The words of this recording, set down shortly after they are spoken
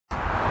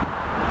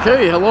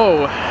Okay,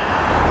 hello.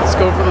 Let's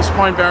go for this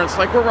Pine Barrens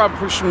hike.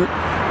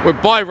 We're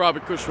by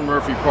Robert Cushman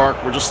Murphy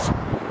Park. We're just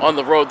on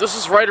the road. This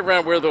is right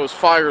around where those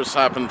fires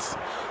happened.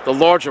 The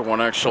larger one,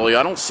 actually.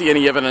 I don't see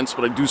any evidence,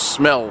 but I do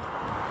smell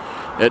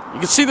it. You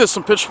can see there's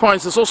some pitch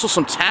pines. There's also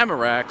some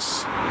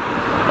tamaracks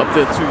up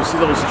there too. You see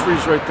those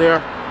trees right there?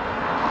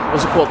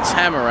 Those are called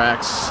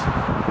tamaracks.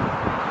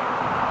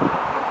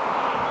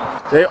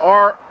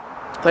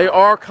 They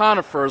are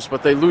conifers,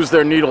 but they lose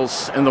their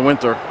needles in the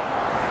winter.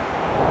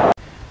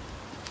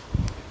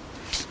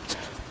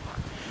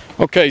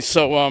 Okay,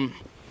 so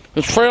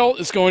the trail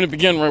is going to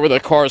begin right where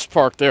that car is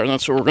parked there, and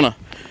that's where we're going to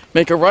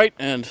make a right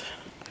and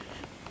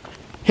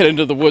head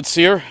into the woods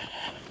here.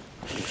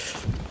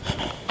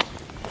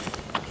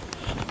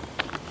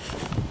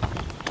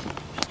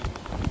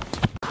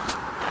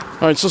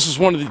 Alright, so this is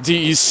one of the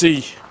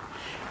DEC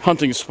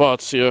hunting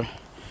spots here.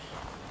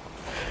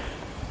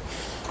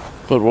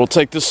 But we'll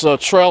take this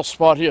trail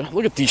spot here.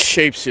 Look at these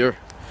shapes here.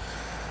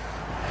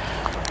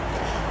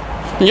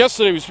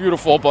 Yesterday was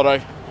beautiful, but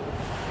I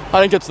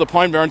didn't get to the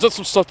Pine Barrens. That's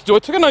some stuff to do. I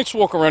took a nice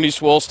walk around East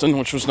Williston,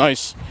 which was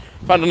nice.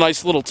 Found a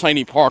nice little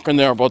tiny park in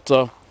there, but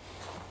of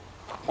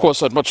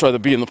course I'd much rather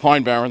be in the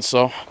Pine Barrens,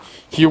 so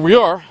here we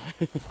are.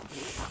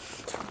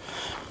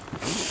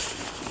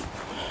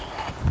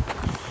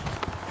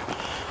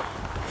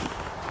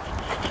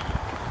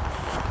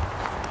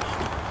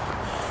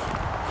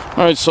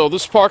 Alright, so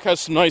this park has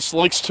some nice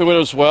lakes to it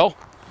as well.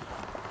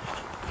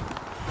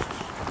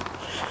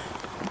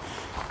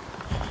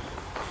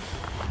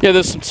 Yeah,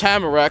 there's some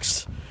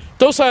tamaracks.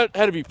 Those had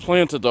to be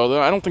planted,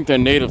 though. I don't think they're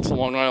native to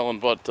Long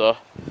Island, but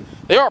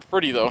they are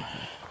pretty, though.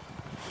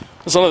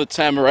 There's another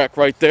tamarack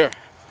right there.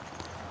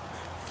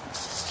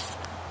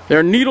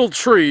 They're needled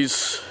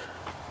trees,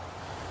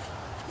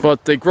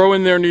 but they grow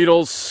in their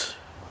needles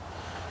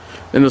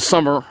in the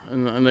summer,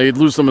 and they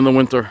lose them in the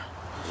winter.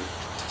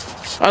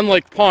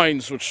 Unlike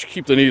pines, which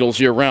keep the needles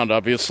year-round,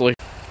 obviously.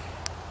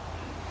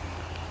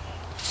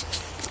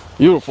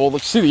 Beautiful.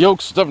 Let's see, the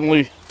oak's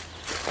definitely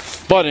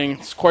budding.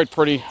 It's quite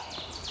pretty.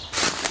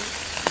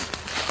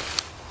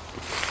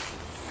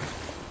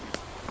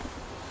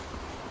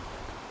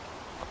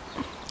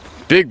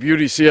 Big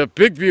beauties here,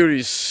 big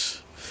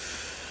beauties.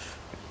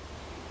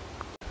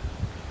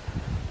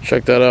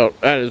 Check that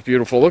out. That is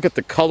beautiful. Look at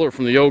the color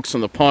from the oaks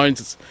and the pines.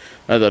 It's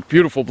that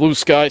beautiful blue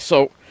sky.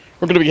 So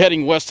we're going to be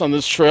heading west on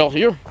this trail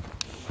here.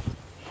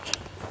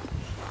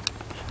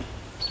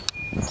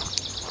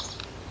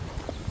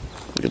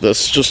 Look at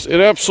this. It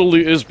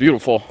absolutely is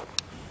beautiful.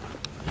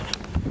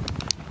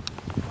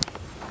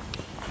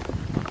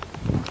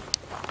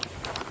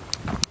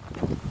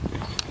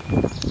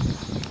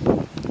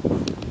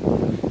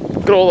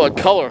 Look at all that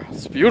color.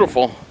 It's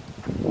beautiful.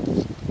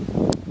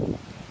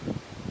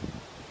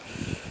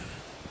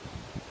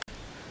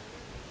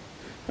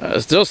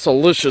 It's just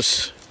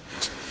delicious.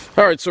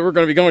 Alright, so we're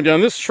going to be going down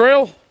this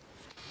trail.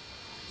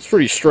 It's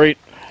pretty straight.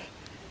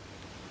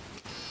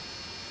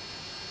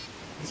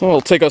 So it'll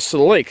take us to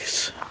the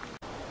lakes.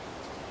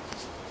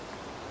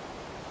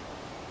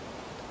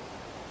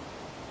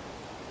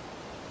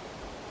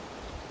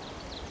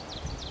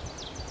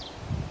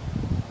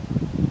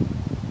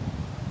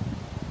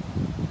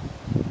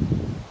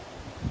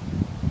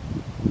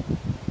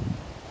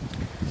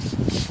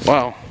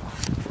 Wow,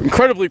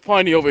 incredibly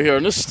piney over here,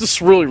 and this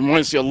really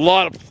reminds me a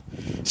lot of.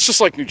 It's just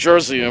like New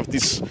Jersey, you know, with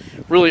these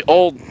really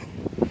old,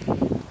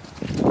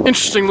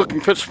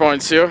 interesting-looking pitch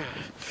pines here.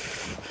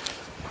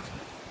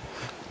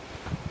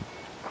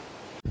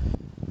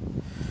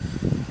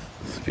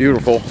 It's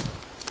beautiful.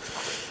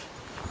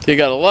 You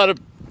got a lot of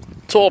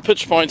tall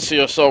pitch pines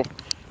here, so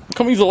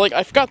coming to the lake.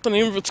 I forgot the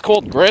name of it. It's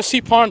called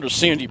Grassy Pond or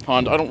Sandy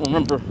Pond. I don't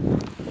remember.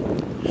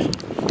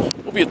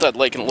 We'll be at that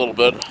lake in a little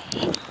bit.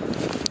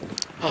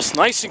 Oh, it's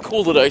nice and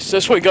cool today, so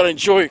that's why you gotta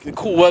enjoy the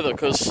cool weather,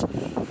 because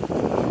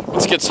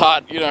once it gets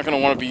hot, you're not gonna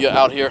want to be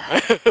out here.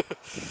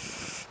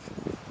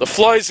 The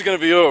flies are gonna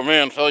be, oh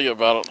man, I'll tell you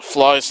about it. The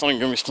flies, don't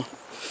give me stuff.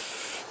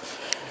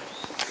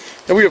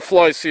 And we have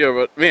flies here,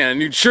 but man,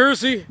 New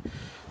Jersey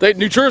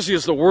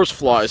is the worst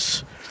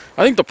flies.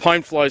 I think the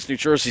pine fly is New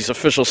Jersey's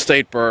official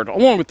state bird,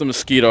 along with the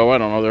mosquito. I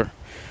don't know, they're a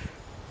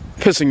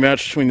pissing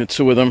match between the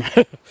two of them.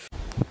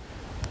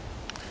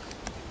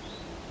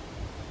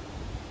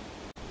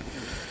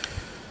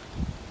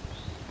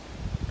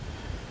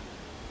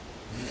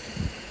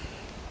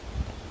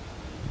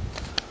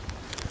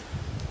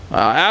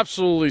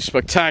 Absolutely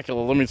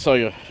spectacular, let me tell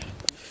you.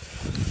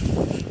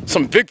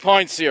 Some big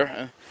pines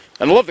here,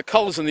 and I love the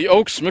colors in the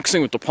oaks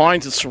mixing with the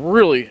pines. It's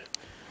really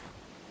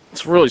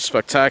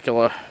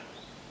spectacular.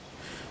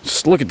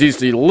 Just look at these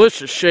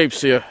delicious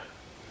shapes here.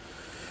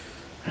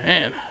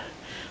 Man,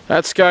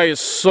 that sky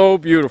is so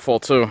beautiful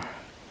too.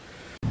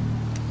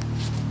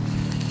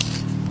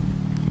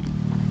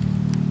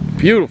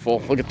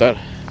 Beautiful, look at that.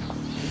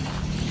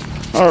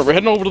 Alright, we're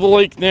heading over to the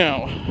lake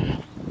now.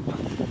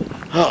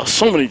 Oh,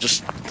 so many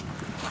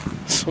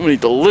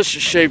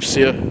delicious shapes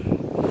here.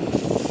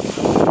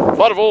 A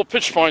lot of old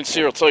pitch pines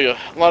here, I'll tell you.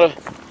 A lot of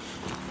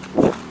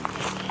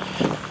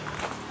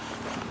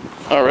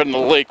Right in the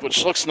lake,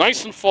 which looks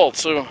nice and full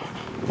too.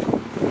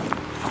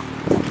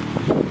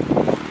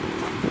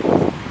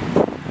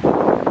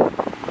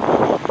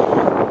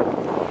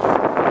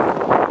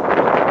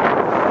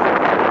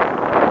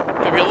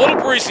 Gonna be a little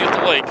breezy at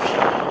the lake.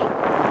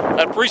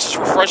 That breeze is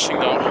refreshing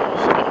though.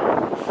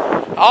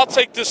 So I'll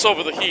take this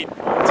over the heat,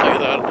 I'll tell you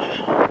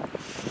that.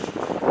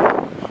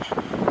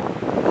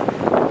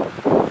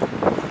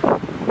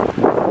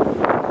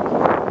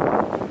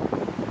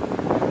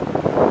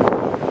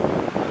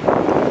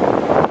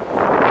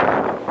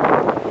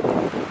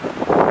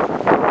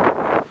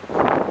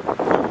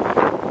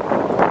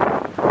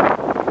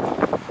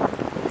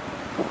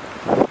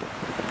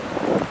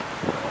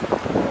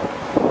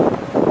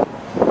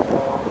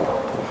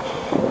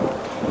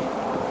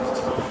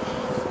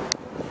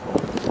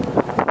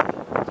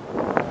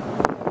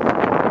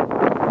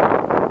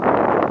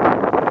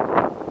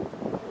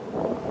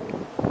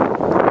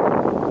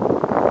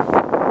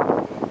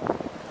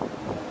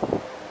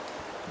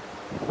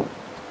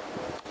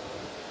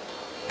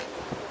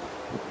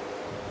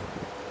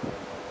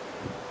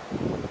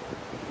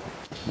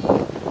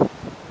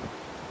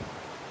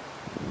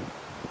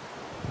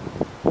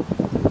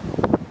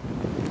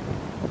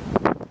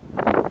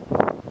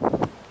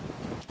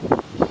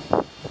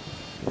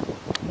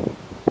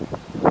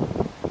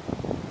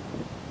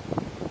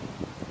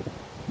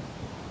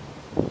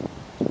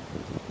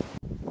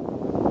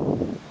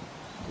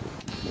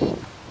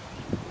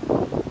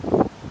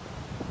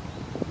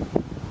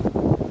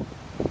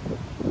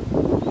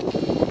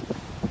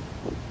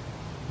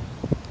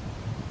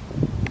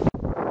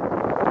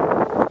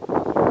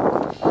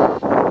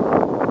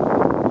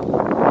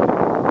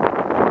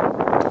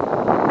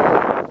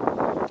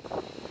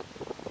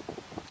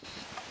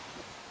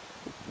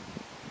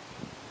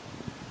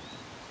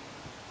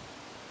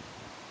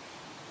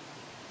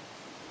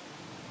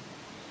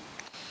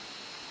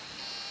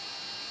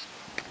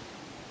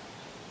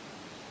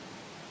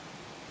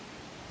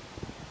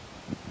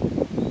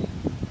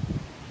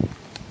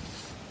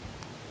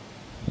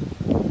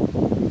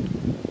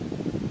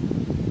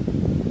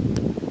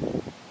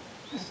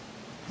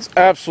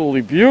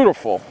 Absolutely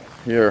beautiful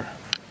here.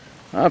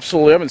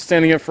 Absolutely. I've been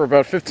standing here for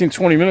about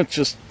 15-20 minutes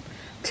just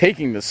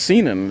taking the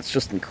scene in. It's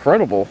just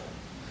incredible.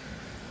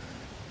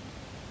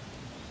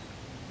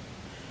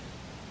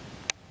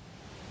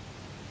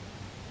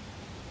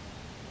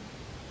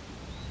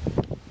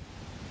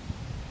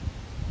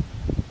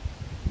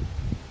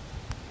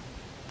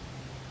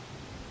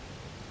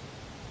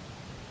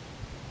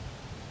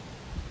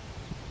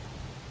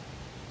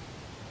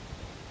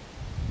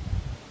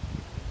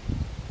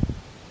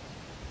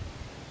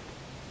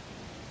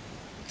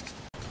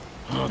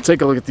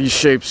 Take a look at these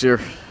shapes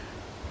here.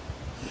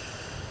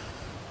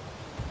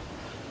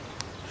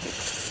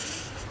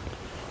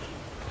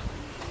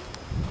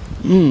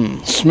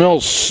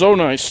 Smells so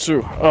nice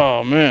too.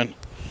 Oh man.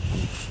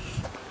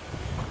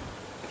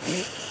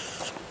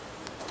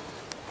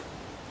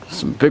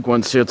 Some big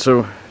ones here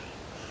too.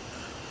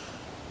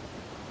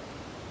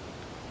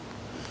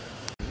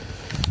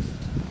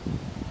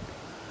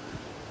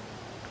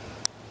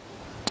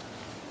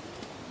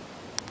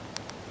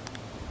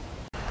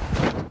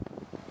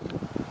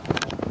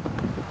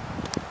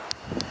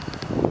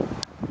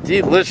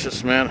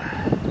 Delicious, man.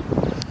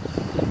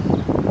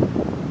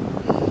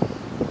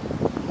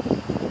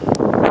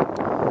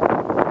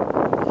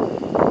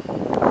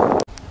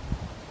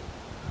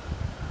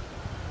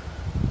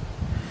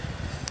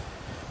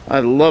 I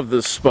love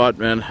this spot,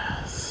 man.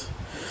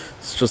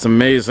 It's just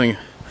amazing. You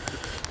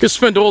could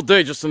spend all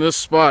day just in this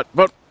spot,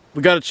 but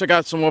we got to check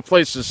out some more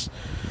places.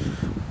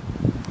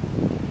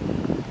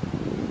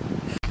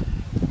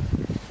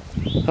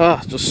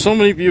 Just so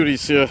many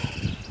beauties here.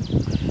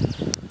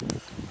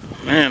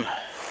 Man.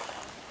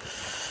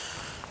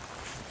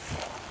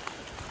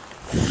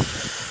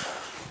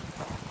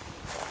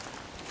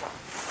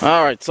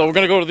 Alright, so we're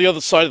going to go to the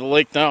other side of the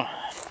lake now.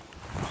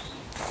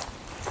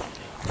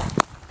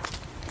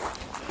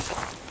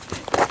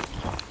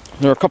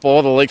 There are a couple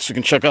other lakes we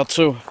can check out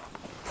too.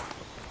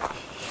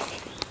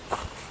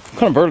 What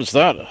kind of bird is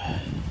that?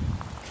 I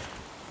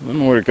don't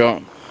know where to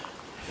go.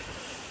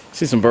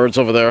 See some birds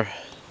over there.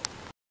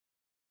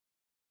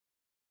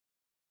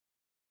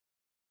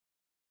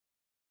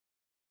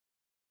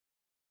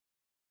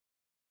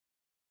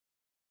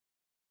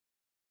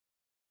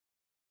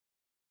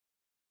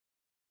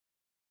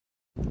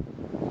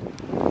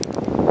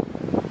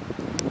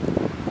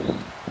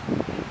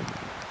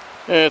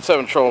 Yeah, it's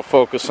having trouble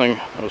focusing,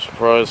 no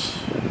surprise.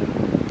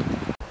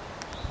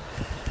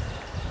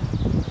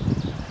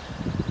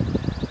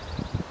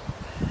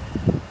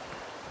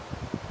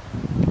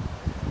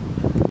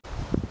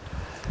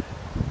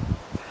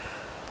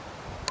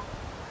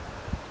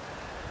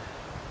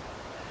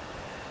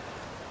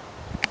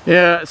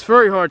 Yeah, it's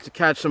very hard to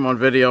catch them on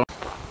video.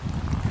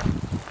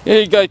 Yeah,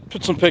 you gotta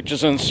put some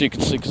pictures in so you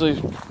can see,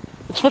 because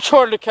it's much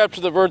harder to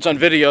capture the birds on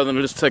video than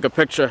it is to take a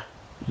picture.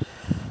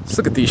 Let's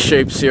look at these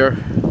shapes here.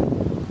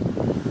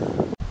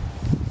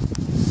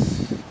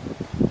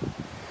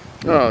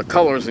 Oh, the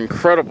color is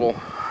incredible.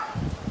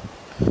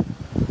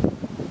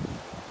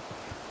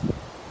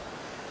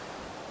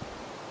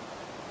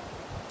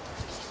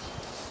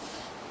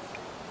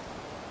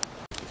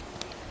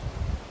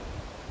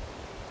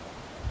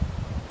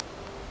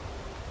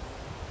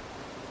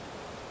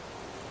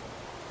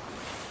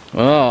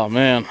 Oh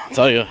man, I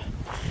tell you,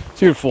 it's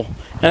beautiful.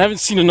 And I haven't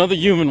seen another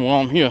human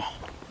while I'm here.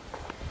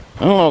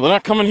 Oh, they're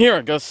not coming here,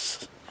 I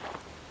guess.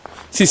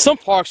 See, some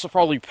parks are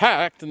probably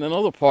packed, and then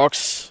other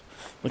parks,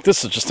 like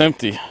this, are just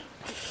empty.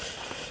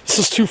 This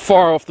is too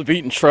far off the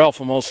beaten trail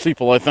for most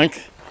people, I think.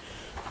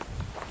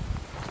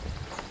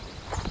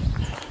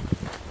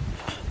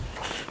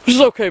 Which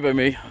is okay by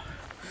me.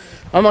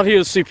 I'm not here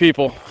to see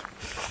people.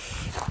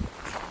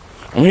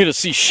 I'm here to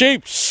see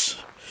shapes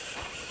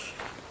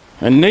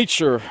and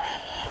nature.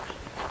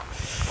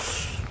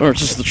 Or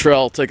just the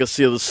trail. Take us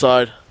to the other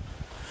side.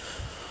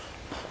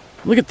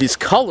 Look at these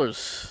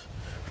colors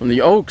from the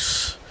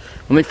oaks.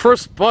 When they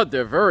first bud,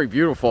 they're very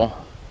beautiful.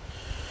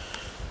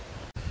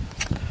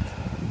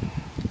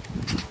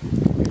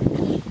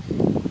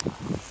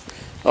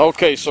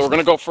 Okay, so we're going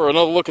to go for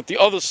another look at the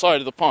other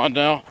side of the pond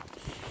now.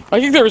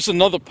 I think there is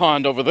another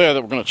pond over there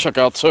that we're going to check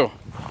out too.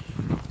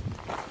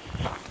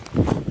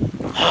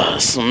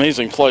 This is an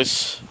amazing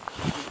place.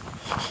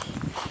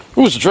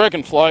 Ooh, it's a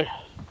dragonfly.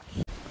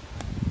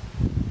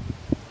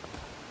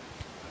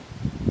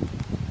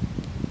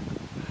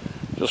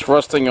 Just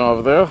resting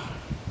over there.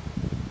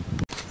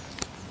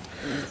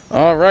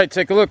 Alright,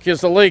 take a look.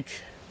 Here's the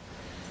lake.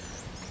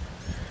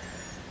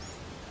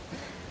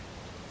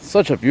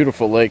 Such a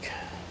beautiful lake.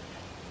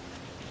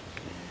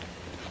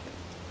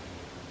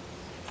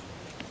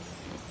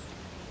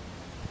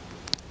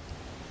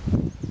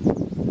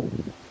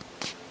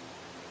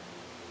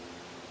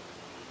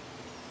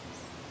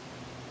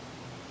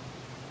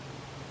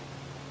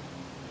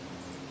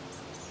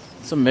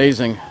 It's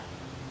amazing.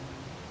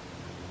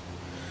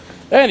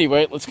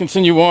 Anyway, let's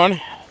continue on.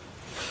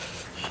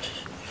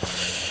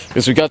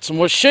 Because we got some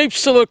more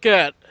shapes to look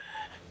at.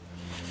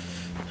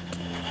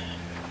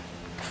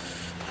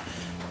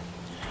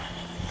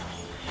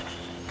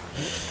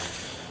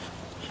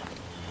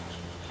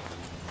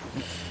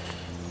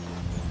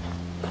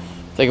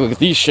 Take a look at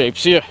these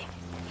shapes here.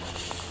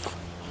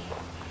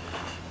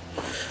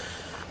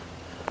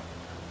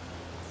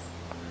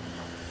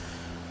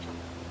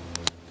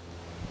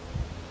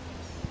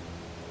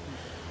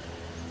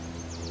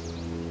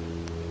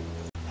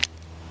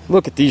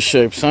 Look at these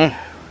shapes, huh?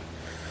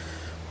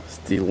 It's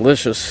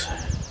delicious.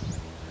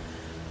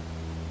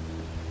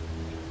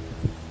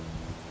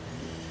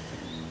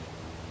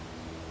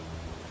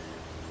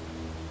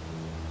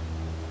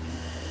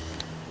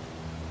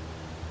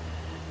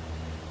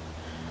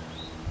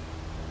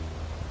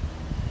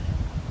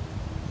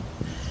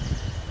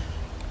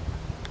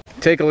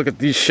 Take a look at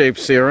these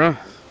shapes here,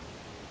 huh?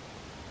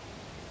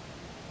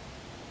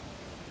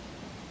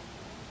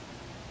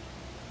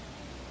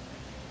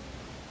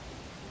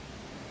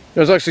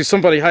 There's actually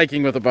somebody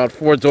hiking with about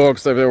 4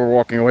 dogs that they were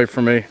walking away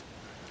from me.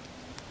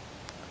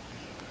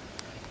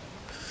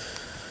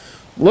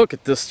 Look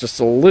at this, just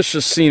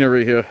delicious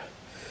scenery here.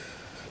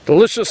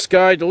 Delicious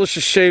sky,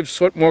 delicious shapes,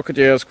 what more could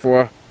you ask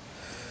for?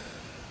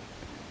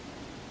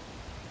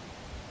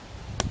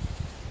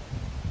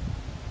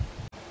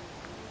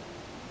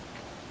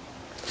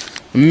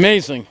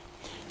 Amazing.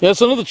 Yeah,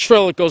 there's another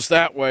trail that goes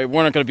that way.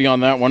 We're not going to be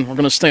on that one. We're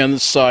going to stay on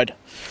this side.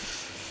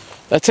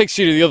 That takes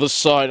you to the other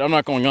side. I'm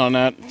not going on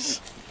that.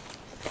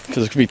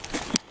 Because it could be...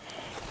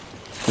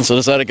 And so I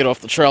decided to get off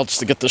the trail just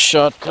to get this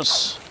shot.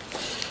 Because...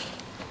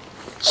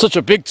 such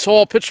a big,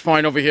 tall pitch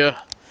pine over here.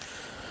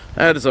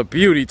 That is a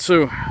beauty,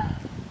 too.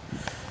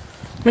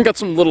 We got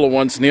some little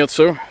ones near,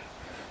 too.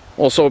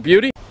 Also a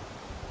beauty.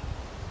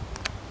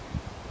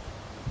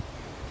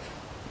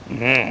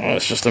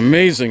 It's just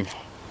amazing.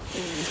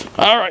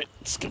 Alright,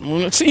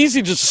 it's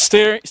easy just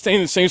to stay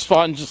in the same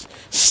spot and just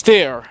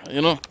stare,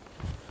 you know?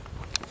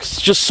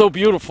 It's just so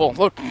beautiful.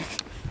 Look,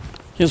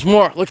 here's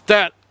more. Look at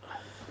that.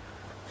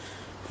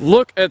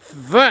 Look at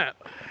that.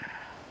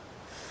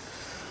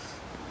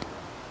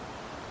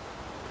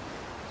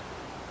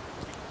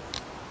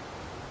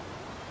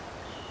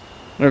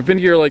 I've been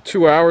here like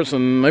 2 hours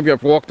and maybe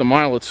I've walked a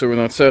mile or two and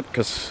that's it,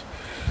 because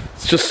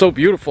it's just so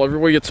beautiful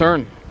everywhere you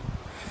turn.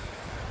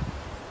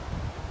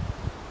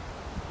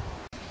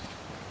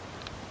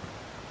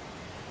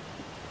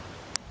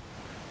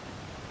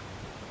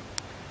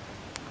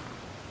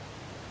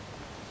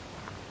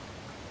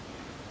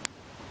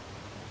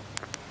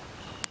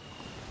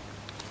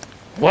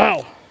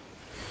 Wow,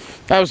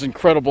 that was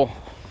incredible.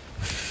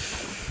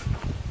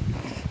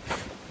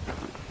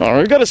 All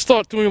right, we got to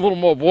start doing a little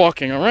more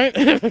walking, all right?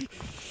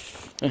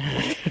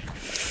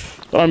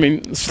 I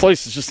mean, this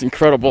place is just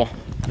incredible.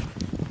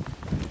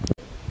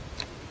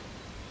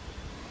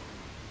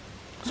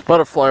 There's a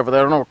butterfly over there.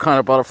 I don't know what kind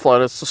of butterfly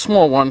it is. It's a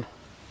small one.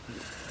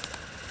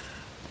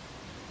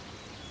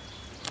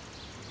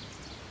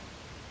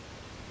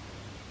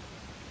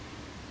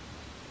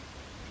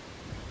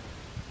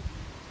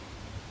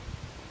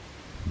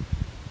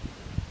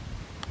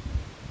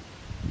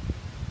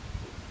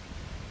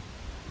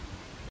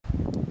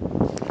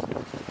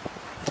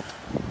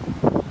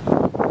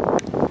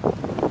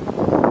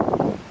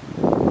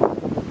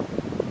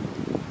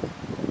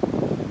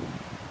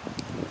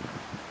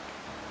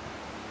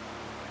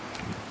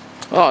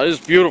 Oh, it is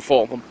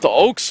beautiful. The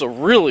oaks are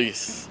really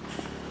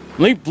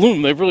When they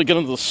bloom, they really get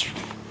into this,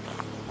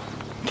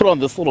 put on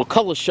this little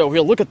color show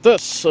here. Look at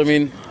this. I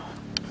mean,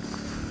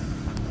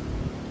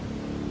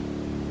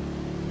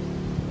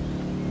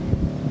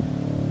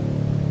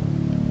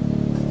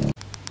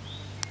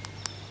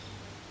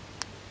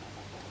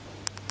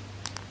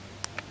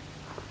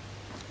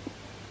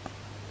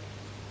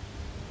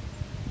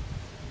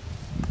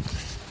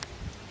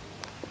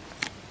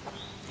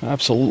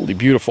 absolutely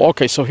beautiful.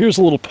 Okay, so here's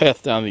a little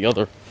path down the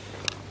other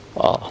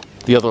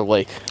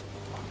lake.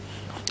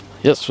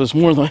 Yes,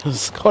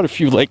 there's quite a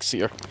few lakes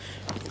here.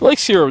 The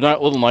lakes here are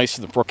a little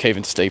nicer than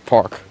Brookhaven State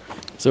Park.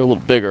 So they're a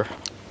little bigger.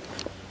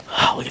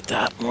 Oh, look at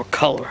that, more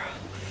color.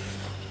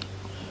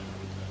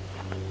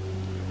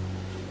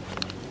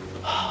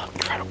 Oh,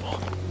 incredible.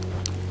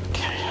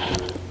 Okay.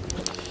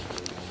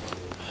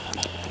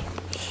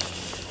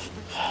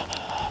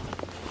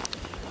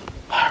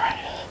 All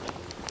right.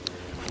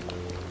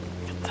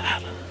 Look at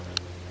that.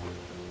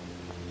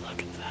 Look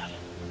at that.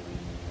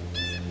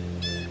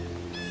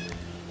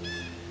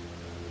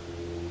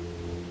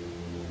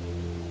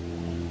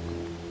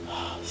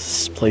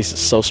 This place is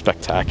so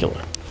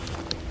spectacular.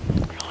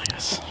 It really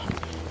is.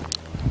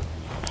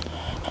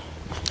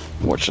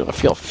 Fortunately, I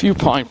feel a few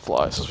pine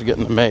flies as we get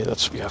into May.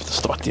 That's we have to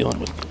start dealing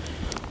with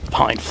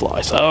pine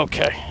flies.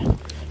 Okay.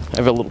 I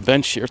have a little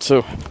bench here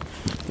too.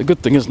 The good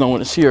thing is no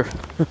one is here.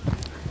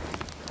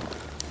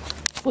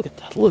 Look at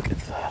that, look at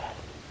that.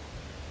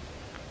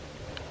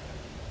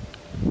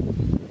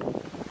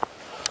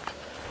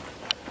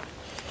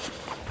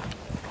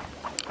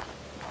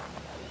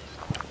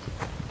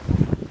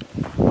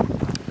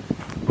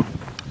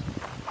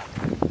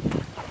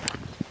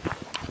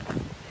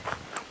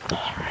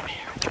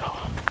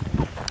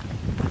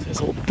 There's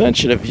a little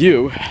bench and a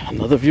view.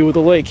 Another view of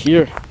the lake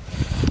here.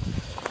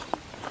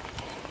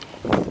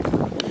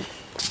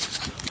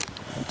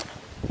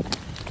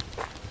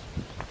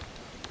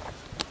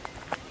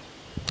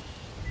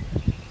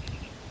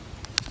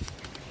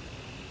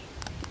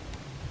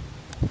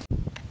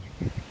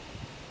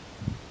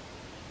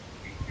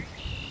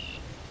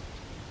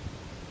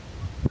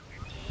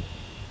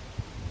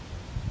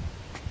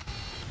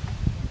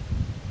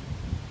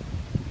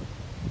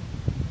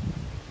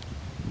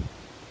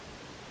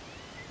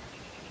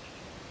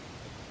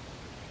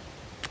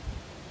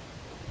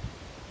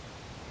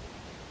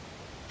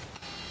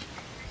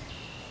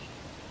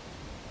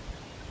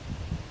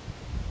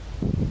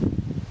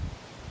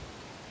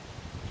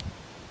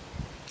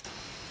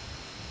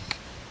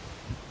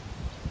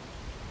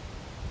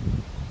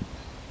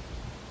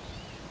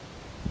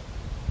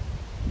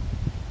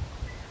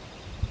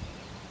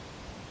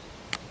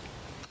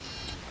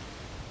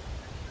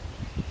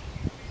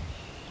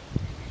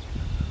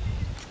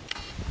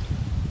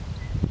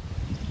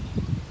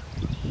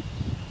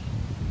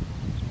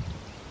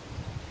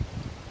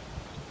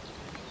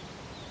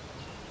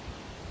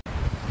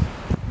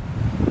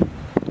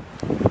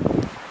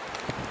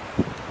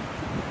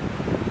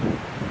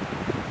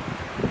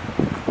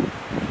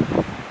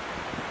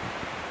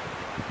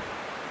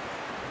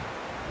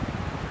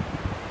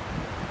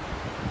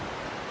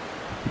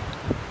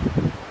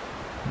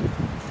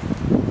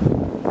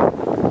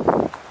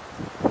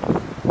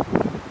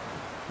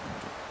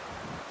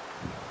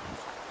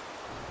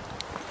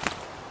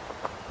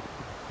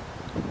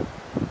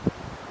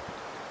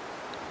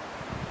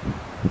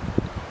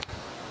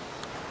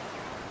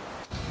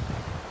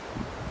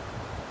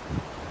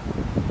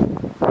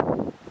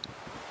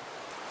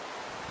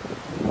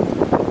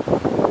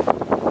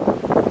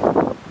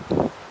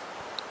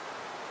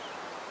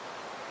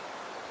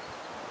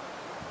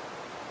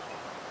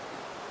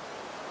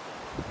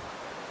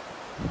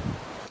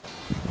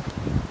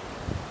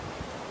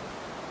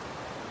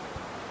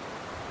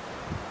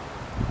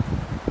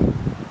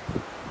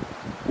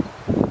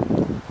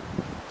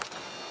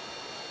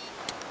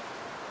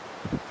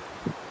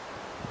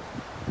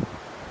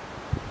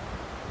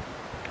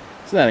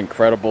 Isn't that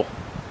incredible?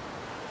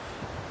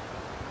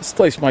 This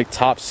place might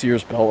top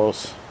Sears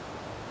Bellows.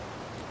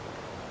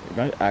 It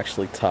might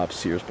actually top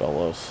Sears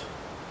Bellows.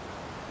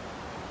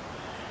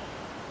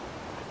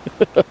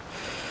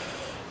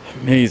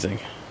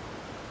 Amazing.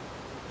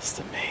 Just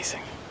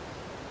amazing.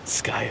 The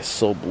sky is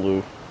so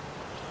blue.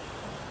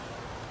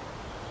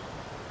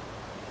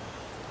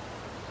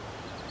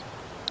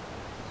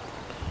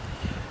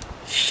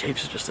 The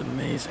shapes are just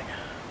amazing.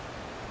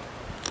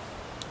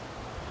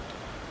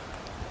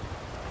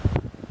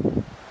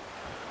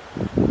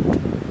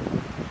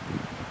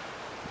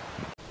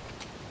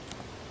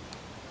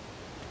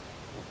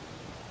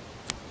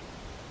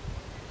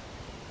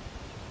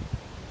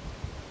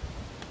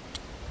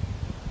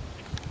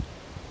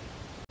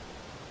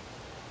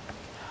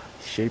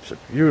 Shapes are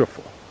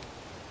beautiful.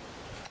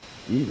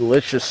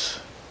 Delicious.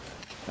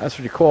 That's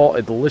what you call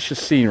a delicious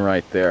scene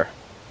right there.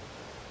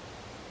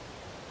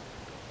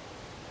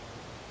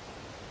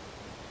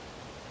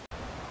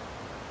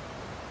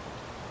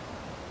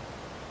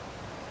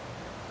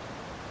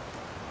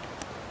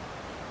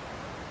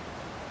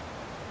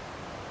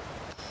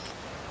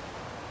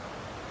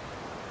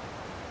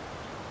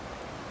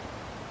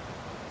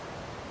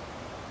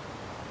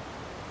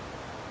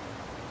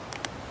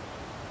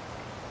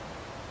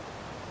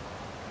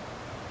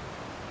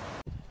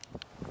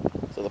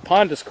 So the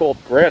pond is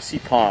called Grassy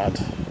Pond.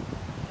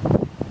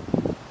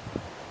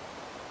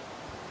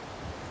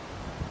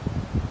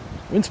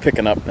 Wind's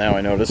picking up now,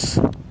 I notice.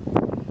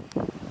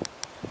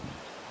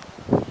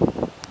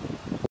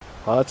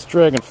 Lots of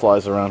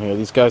dragonflies around here.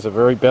 These guys are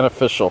very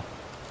beneficial.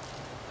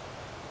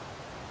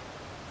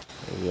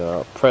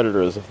 The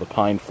predators of the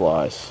pine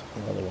flies.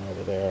 Another one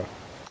over there.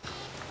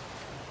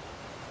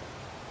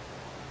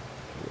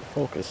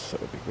 Focus, that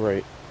would be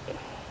great.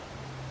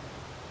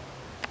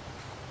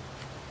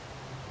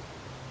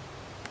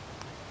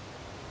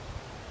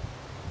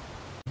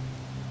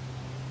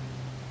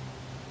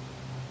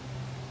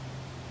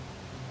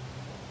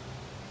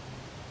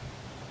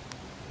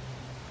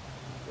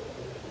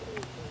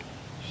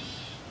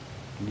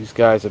 These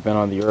guys have been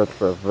on the earth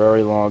for a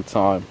very long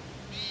time.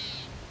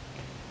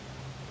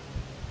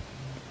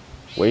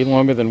 Way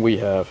longer than we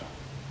have.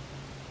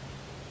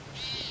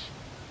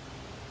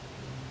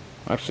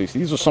 Actually,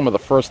 these are some of the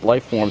first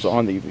life forms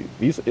on I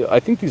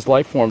think these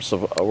life forms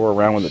were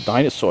around when the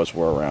dinosaurs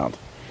were around.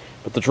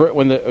 But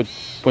when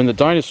the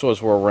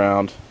dinosaurs were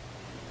around,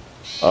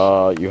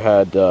 you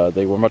had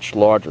they were much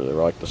larger. They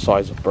were like the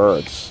size of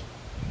birds.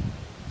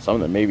 Some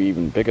of them maybe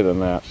even bigger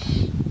than that.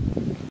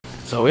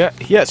 So yeah,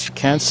 yes, you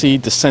can see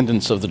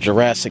descendants of the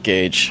Jurassic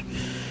Age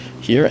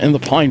here in the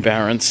Pine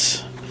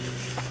Barrens.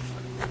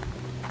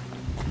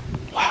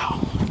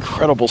 Wow,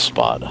 incredible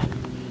spot.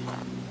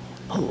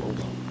 Oh,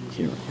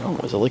 here we go.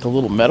 Is it like a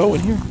little meadow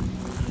in here?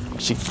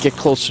 So you can get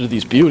closer to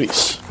these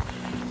beauties.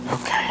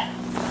 Okay,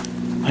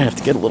 I have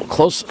to get a little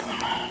closer to them.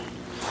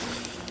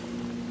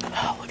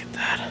 Oh, look at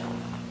that.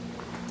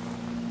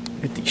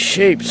 Look at these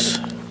shapes.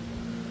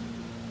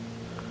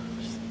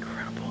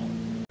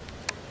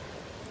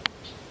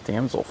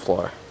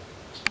 Damselfly.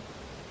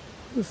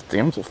 This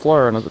damselfly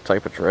or another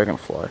type of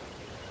dragonfly.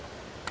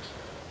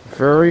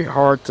 Very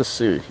hard to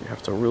see. You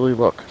have to really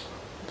look.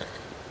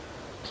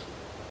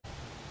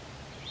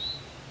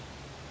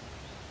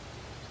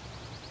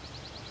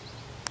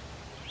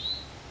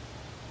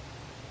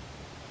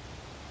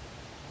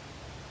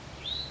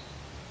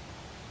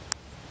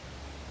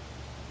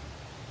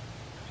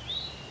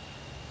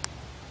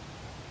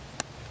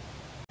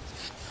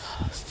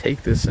 Let's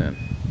take this in.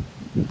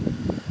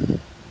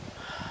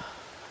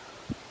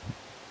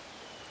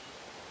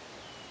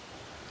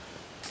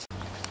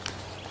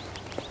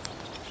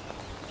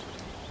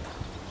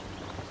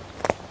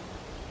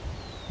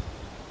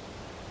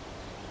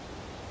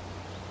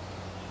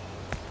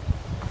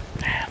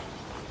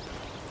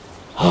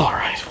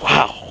 Alright,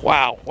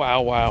 wow.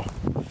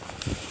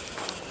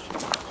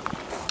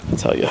 I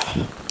tell you,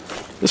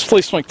 this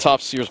place might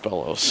top Sears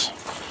Bellows.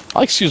 I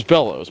like Sears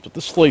Bellows, but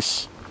this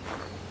place,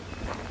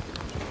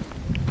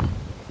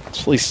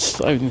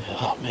 I mean,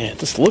 oh man,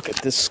 just look at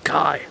this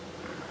sky.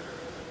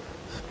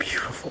 This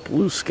beautiful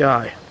blue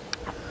sky.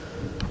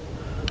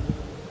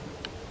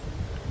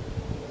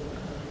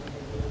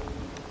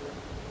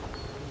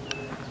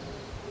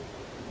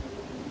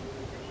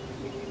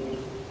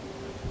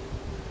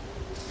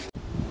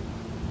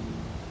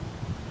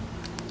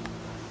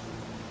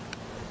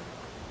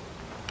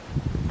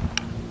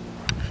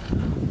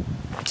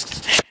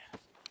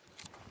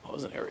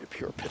 An area of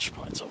pure pitch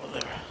pines over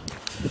there.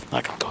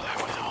 Not gonna go that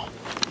way though.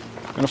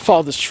 I'm gonna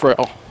follow this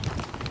trail.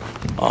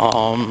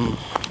 I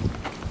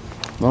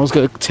was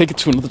gonna take it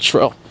to another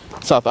trail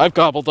south. I've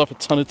gobbled up a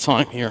ton of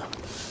time here.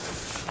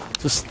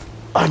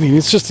 I mean,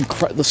 it's just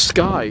incredible. The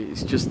sky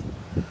is just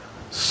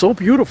so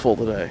beautiful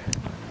today.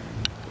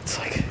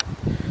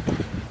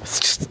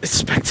 It's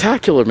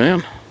spectacular,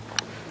 man.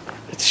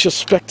 It's just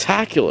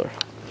spectacular.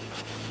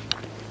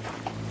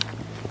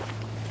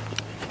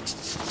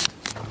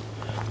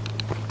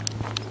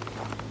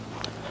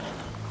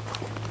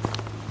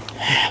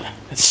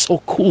 It's so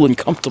cool and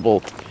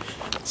comfortable.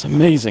 It's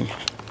amazing.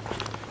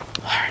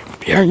 Alright,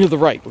 bearing to the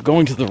right. We're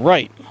going to the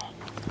right.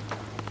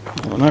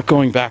 We're not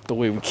going back the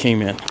way we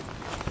came in.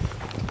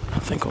 I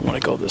think I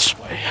want to go this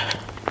way.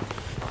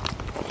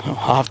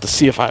 I'll have to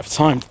see if I have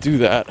time to do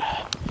that.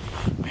 I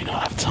may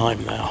not have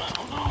time now. I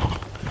don't know.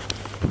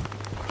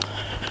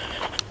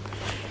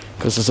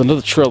 Because there's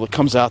another trail that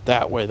comes out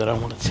that way that I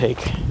want to take.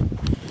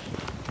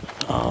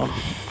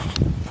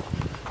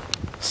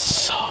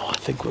 So I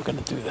think we're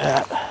going to do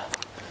that.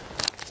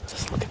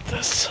 Look at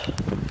this. Oh,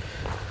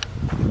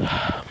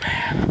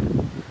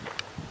 man.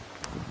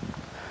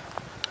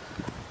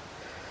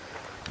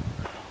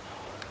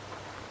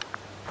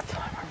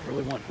 I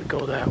really wanted to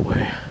go that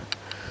way.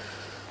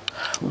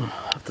 I'll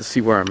have to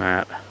see where I'm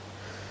at. Look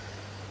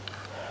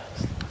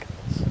at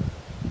this.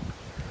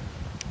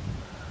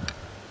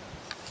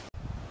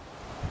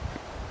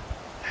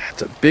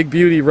 That's a big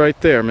beauty right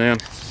there, man.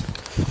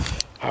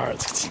 Alright,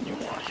 let's continue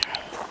on here.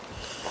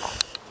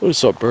 I just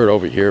saw a bird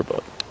over here,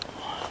 but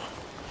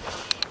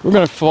we're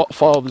going to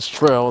follow this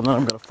trail, and then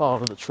I'm going to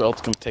follow the trail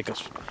that's going to take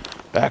us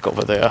back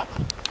over there.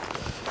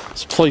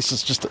 This place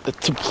is just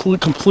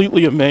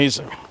completely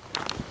amazing.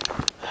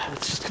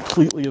 It's just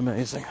completely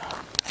amazing.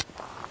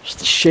 Just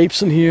the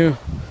shapes in here,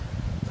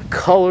 the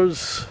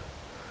colors.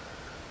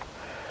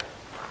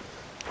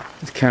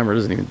 This camera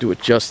doesn't even do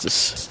it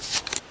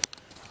justice.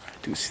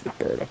 do see the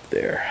bird up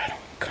there. I don't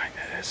know what kind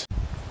that is.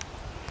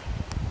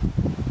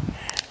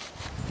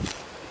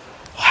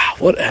 Wow,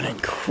 what an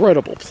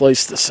incredible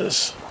place this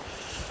is.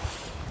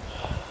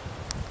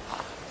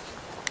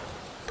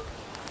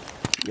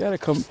 You gotta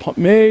come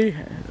May,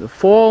 the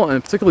fall,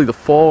 and particularly the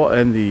fall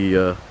and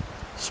the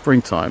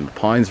springtime. The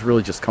pines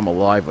really just come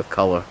alive with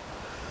color.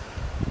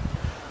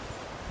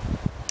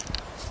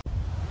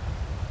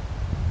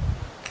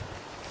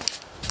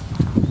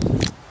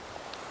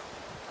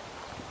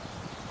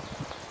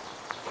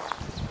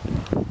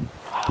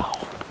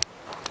 Wow.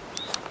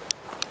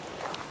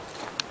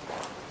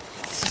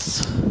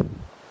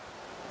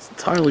 It's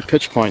entirely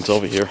pitch pines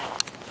over here.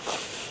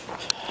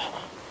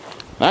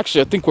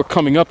 Actually, I think we're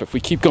coming up. If we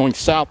keep going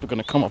south, we're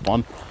going to come up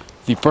on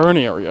the burn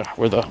area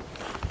where there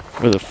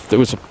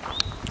was a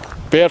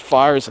bad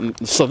fires in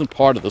the southern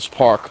part of this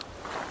park.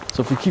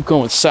 So if we keep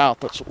going south,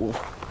 that's what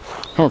we'll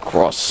come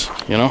across,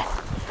 you know.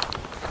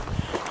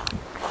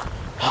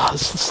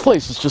 This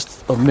place is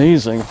just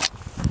amazing.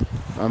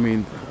 I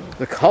mean,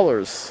 the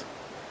colors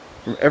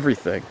from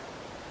everything.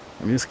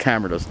 I mean, this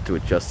camera doesn't do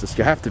it justice.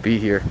 You have to be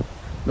here.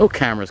 No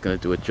camera's going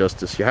to do it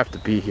justice. You have to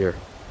be here.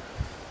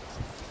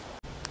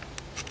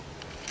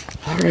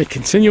 Alright,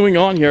 continuing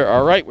on here.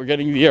 Alright, we're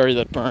getting to the area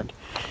that burned.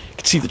 You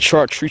can see the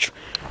charred tree.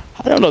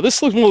 I don't know,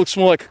 this looks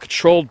more like a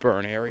controlled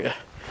burn area.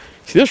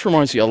 See, this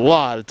reminds me a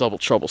lot of Double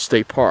Trouble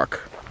State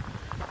Park.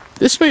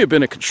 This may have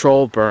been a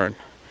controlled burn.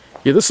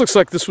 Yeah, this looks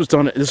like this was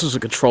a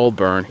controlled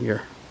burn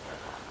here.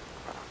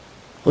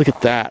 Look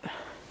at that.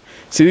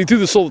 See, they do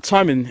this all the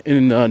time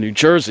in New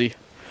Jersey.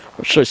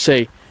 Or should I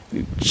say,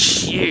 New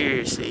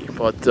Jersey.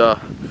 But, yeah,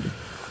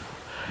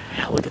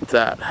 look at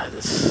that. I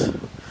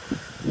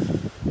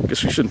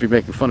guess we shouldn't be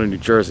making fun of New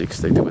Jersey because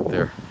they do it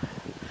there.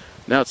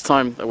 Now it's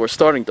time that we're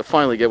starting to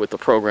finally get with the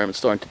program and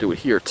starting to do it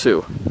here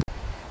too.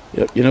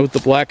 Yep, you know, with the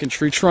blackened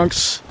tree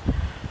trunks.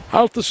 I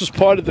don't know if this was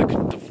part of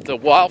the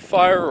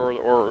wildfire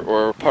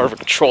or part of a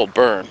controlled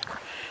burn.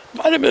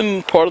 Might have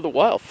been part of the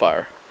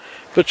wildfire.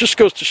 But it just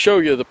goes to show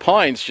you the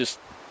pines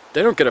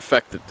they don't get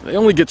affected. They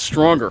only get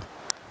stronger.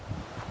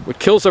 What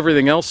kills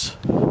everything else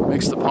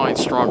makes the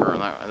pines stronger,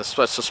 and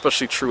that's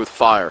especially true with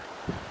fire.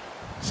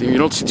 See, you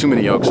don't see too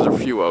many oaks. There are a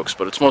few oaks,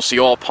 but it's mostly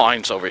all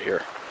pines over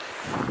here.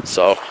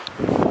 So,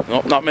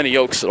 not many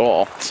oaks at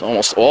all. It's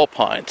almost all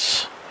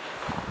pines.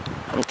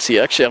 I don't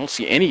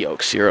see any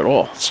oaks here at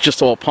all. It's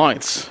just all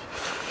pines.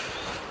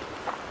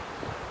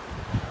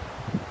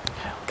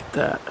 Yeah, look at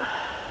that.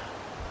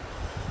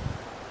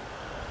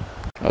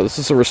 Oh, this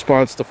is a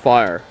response to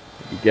fire.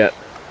 You get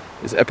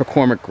is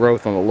epicormic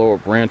growth on the lower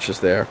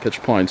branches there.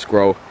 Pitch pines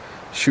grow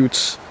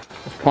shoots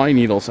of pine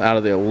needles out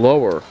of their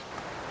lower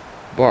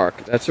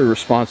bark. That's a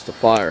response to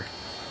fire.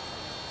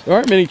 There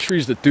aren't many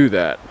trees that do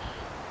that.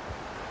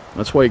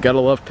 That's why you gotta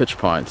love pitch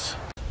pines.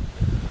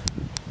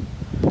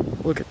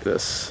 Look at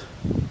this.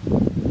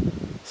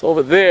 So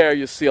over there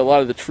you see a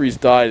lot of the trees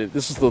died.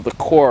 This is the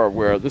core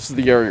where this is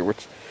the area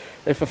which,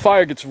 if a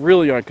fire gets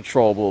really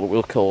uncontrollable, it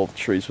will kill all the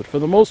trees. But for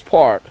the most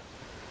part,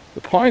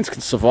 the pines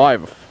can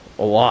survive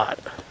a lot.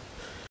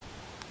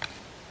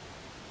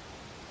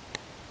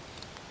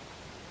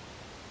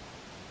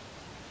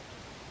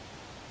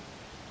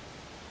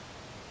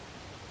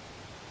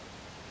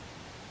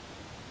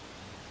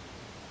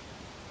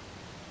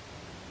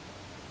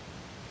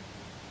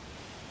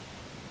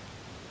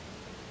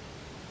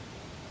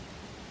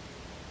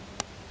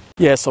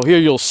 Yeah, so here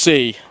you'll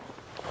see,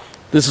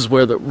 this is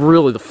where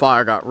the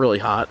fire got really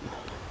hot.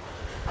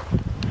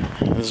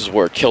 This is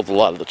where it killed a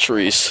lot of the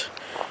trees.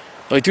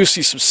 But I do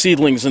see some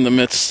seedlings in the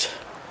midst.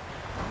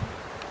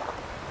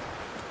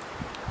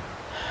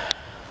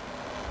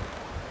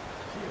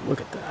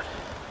 Look at that.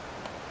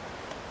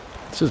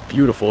 This is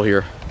beautiful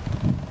here.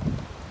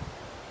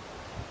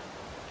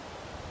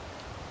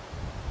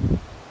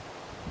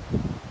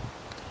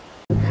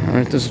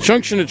 Alright, there's a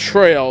junction of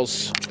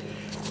trails.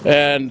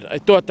 And I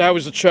thought that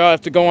was the trail I have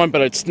to go on,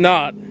 but it's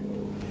not.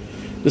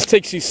 This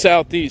takes you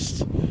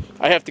southeast.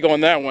 I have to go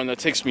on that one. That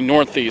takes me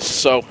northeast.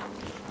 So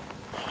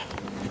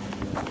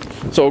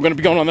we're going to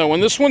be going on that one.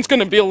 This one's going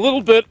to be a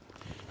little bit.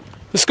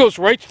 This goes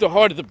right to the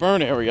heart of the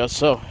burn area.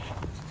 So,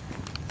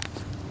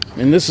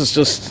 and this is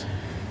just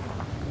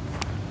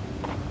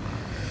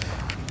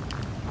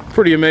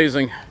pretty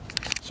amazing.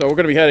 So we're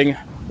going to be heading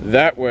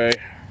that way.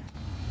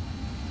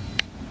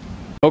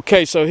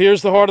 Okay, so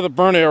here's the heart of the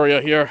burn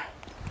area here.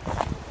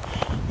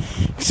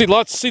 See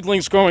lots of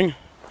seedlings growing.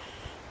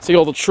 See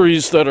all the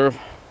trees that are...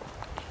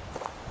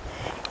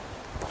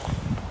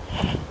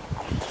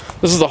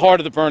 This is the heart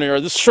of the burn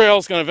area. This trail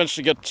is going to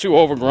eventually get too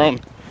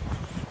overgrown.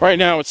 Right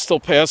now it's still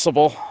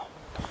passable.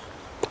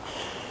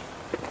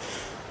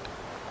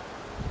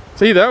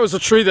 See, that was a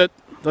tree that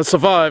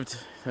survived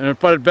and it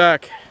budded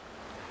back.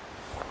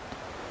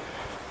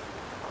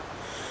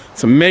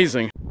 It's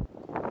amazing.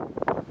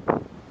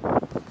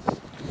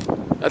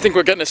 I think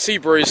we're getting a sea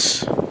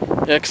breeze.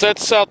 Yeah, because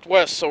that's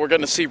southwest, so we're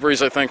getting a sea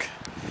breeze, I think.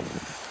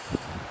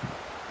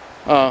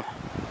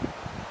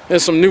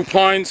 There's some new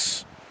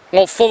pines,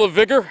 all full of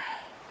vigor.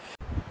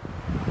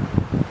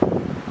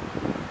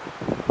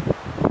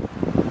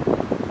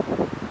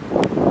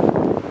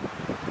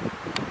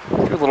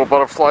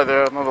 butterfly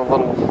there, another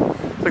little,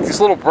 like these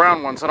little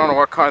brown ones. I don't know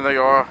what kind they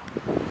are.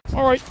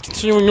 Alright,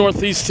 continuing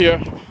northeast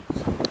here.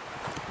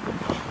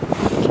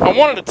 I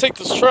wanted to take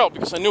this trail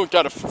because I knew it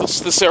got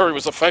this area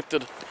was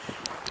affected.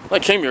 I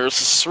came here,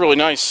 this is really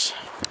nice.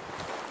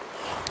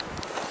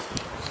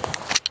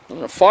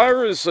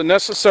 Fire is a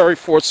necessary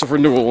force of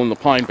renewal in the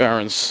Pine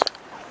Barrens.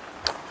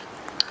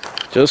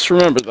 Just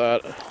remember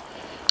that.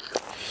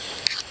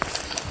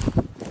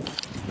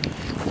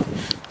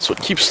 It's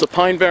what keeps the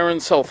Pine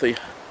Barrens healthy.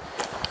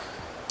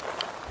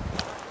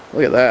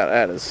 Look at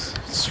that,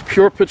 it's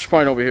pure pitch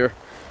pine over here.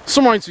 This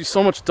reminds me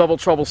so much of Double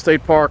Trouble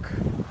State Park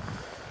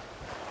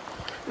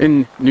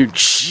in New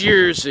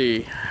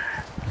Jersey.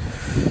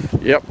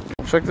 Yep,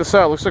 check this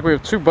out. Looks like we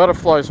have two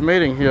butterflies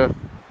mating here.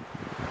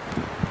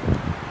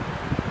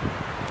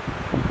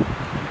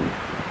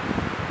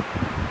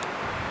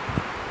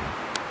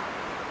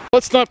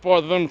 Let's not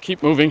bother them,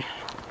 keep moving.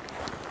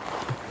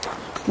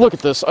 Look at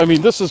this. I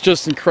mean, this is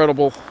just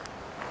incredible.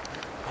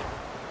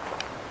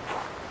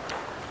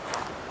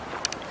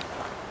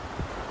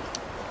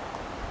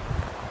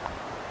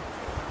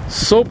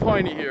 So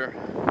piney here.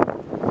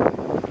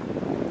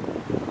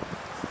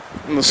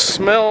 And the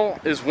smell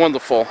is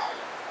wonderful.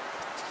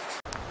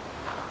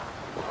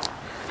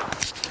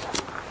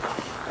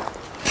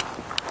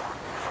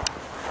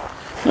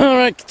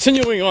 Alright,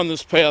 continuing on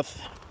this path.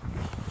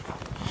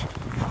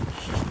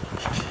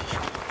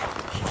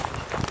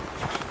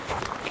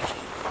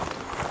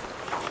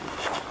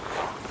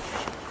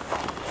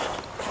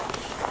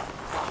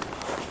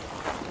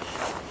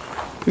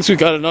 I guess we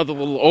got another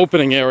little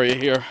opening area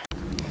here.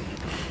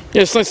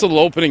 Yeah, it's a nice little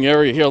opening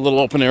area here, a little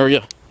open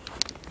area.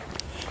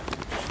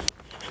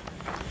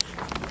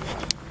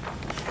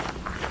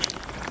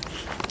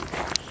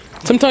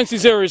 Sometimes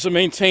these areas are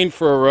maintained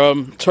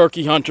for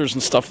turkey hunters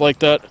and stuff like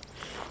that.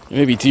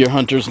 Maybe deer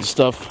hunters and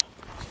stuff.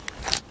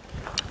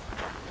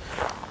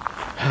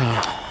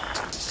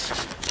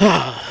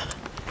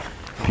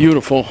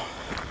 Beautiful.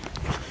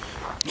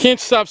 Can't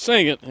stop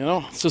saying it, you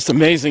know? It's just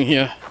amazing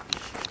here.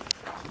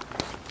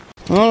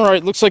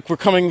 Alright, looks like we're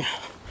coming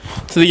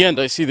to the end.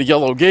 I see the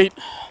yellow gate.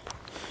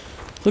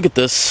 Look at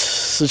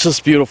this. It's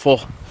just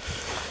beautiful.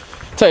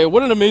 Tell you,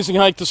 what an amazing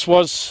hike this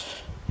was.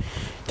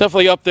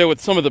 Definitely up there with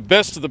some of the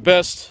best of the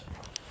best.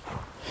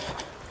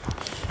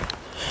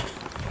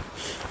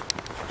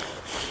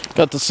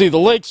 Got to see the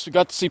lakes. We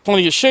got to see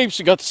plenty of shapes.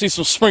 We got to see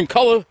some spring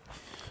color.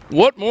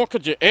 What more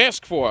could you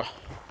ask for?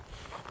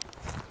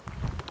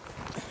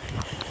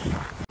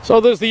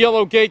 So there's the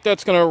yellow gate.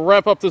 That's going to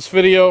wrap up this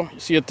video. You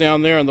see it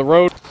down there on the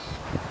road.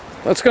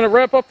 That's going to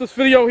wrap up this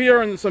video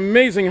here on this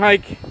amazing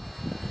hike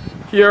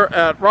here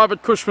at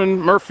Robert Cushman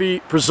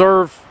Murphy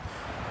Preserve.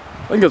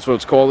 I think that's what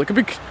it's called. It could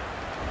be,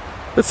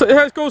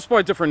 it goes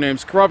by different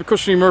names. Robert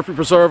Cushman Murphy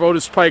Preserve,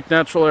 Otis, Pike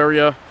Natural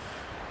Area.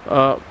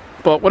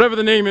 But whatever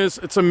the name is,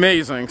 it's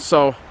amazing.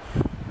 So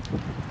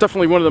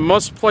definitely one of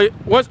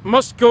the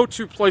must go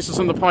to places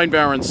in the Pine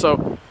Barrens.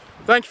 So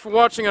thank you for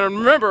watching, and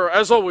remember,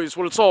 as always,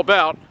 what it's all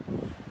about.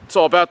 It's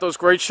all about those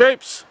great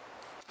shapes.